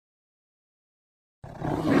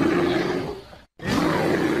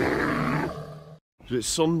But it's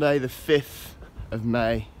Sunday the 5th of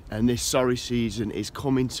May and this sorry season is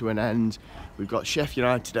coming to an end. We've got Sheffield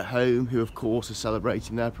United at home, who of course are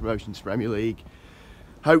celebrating their promotion to Premier League.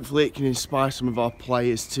 Hopefully it can inspire some of our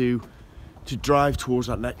players to drive towards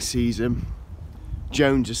that next season.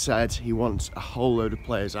 Jones has said he wants a whole load of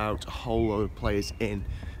players out, a whole load of players in,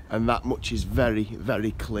 and that much is very,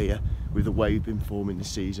 very clear with the way we've been forming the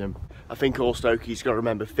season. I think all Stokies got to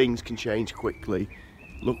remember things can change quickly.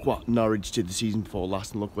 Look what Norwich did the season before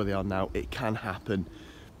last and look where they are now. It can happen.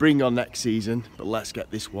 Bring on next season, but let's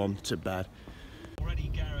get this one to bed. Already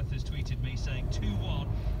Gareth has tweeted me saying 2-1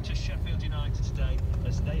 to Sheffield United today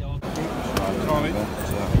as they are...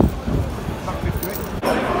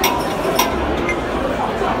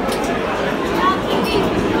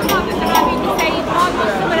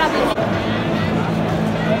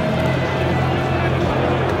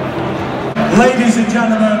 Ladies and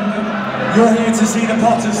gentlemen, you're here to see the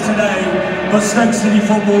Potters today, but Stoke City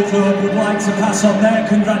Football Club would like to pass on their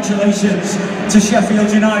congratulations to Sheffield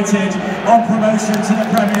United on promotion to the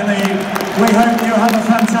Premier League. We hope you have a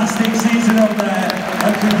fantastic season up there,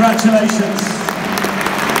 and congratulations.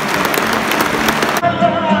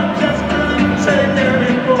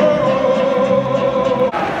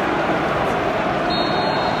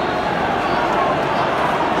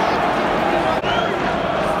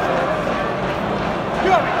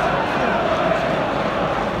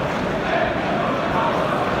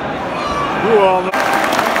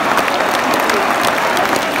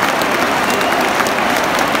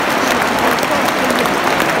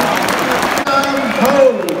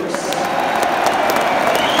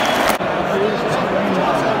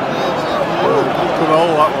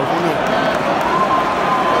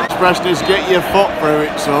 Expressness, get your foot through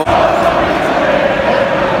it, so.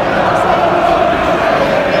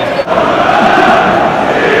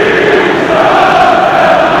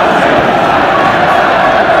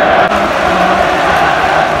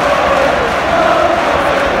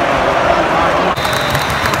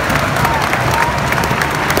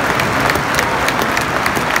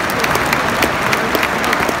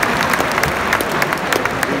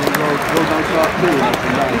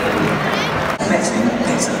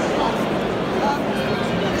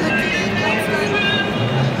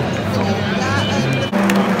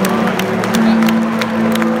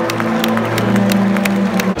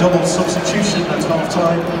 Double substitution at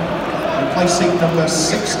half-time, replacing number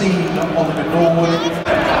 16, Oliver Norwood.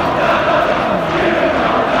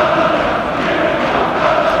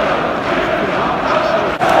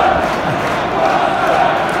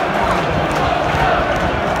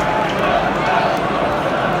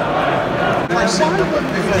 Replacing number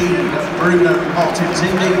 15, Bruno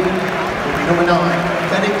Martintini. Number 9,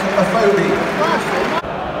 Benick Afobi.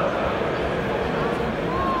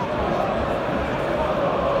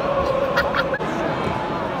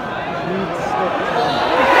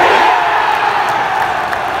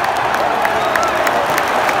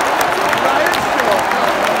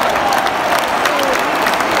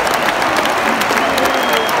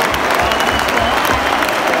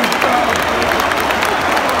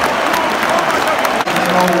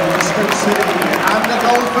 And the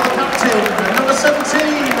goal for the captain, number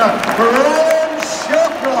 17, Brian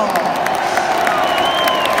Shawcross.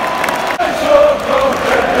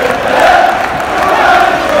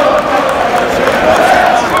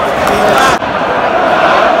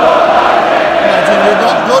 You've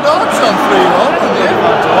got good odds on 3-1, haven't you?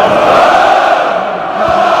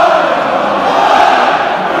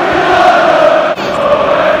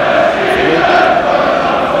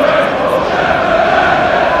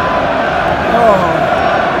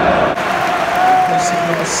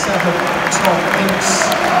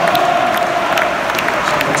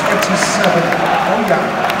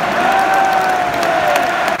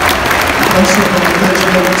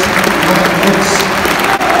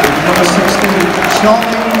 Number 16,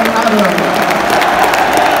 Charlie Adam.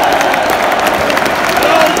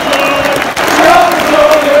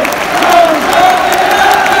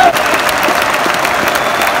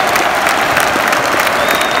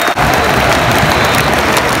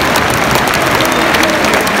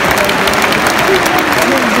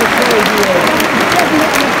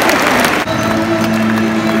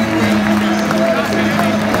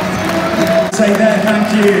 Say their thank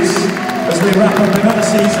yous as we wrap up another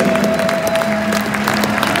season.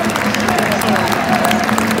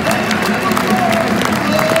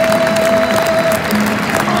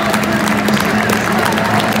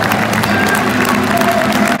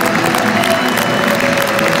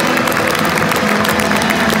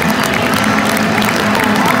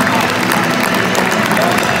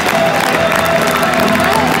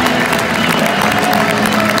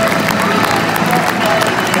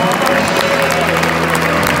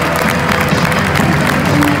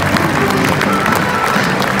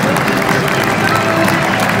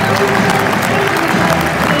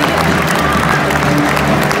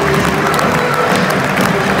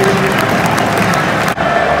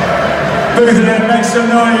 Brilliant, make some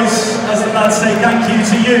noise as the lads say thank you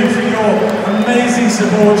to you for your amazing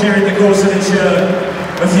support during the course of this year.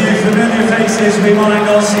 A few familiar faces we might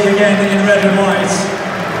not see again in red and white,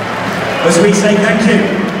 as we say thank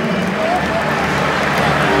you.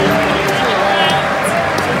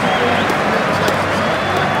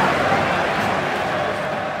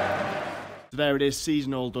 So there it is,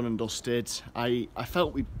 season all done and dusted. I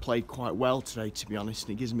felt we played quite well today, to be honest,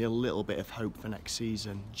 and it gives me a little bit of hope for next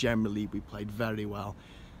season. Generally, we played very well.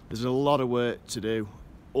 There's a lot of work to do.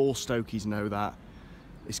 All Stokies know that.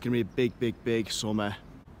 It's going to be a big summer.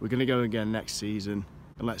 We're going to go again next season,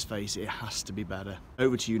 and let's face it, it has to be better.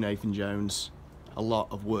 Over to you, Nathan Jones. A lot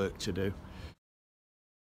of work to do.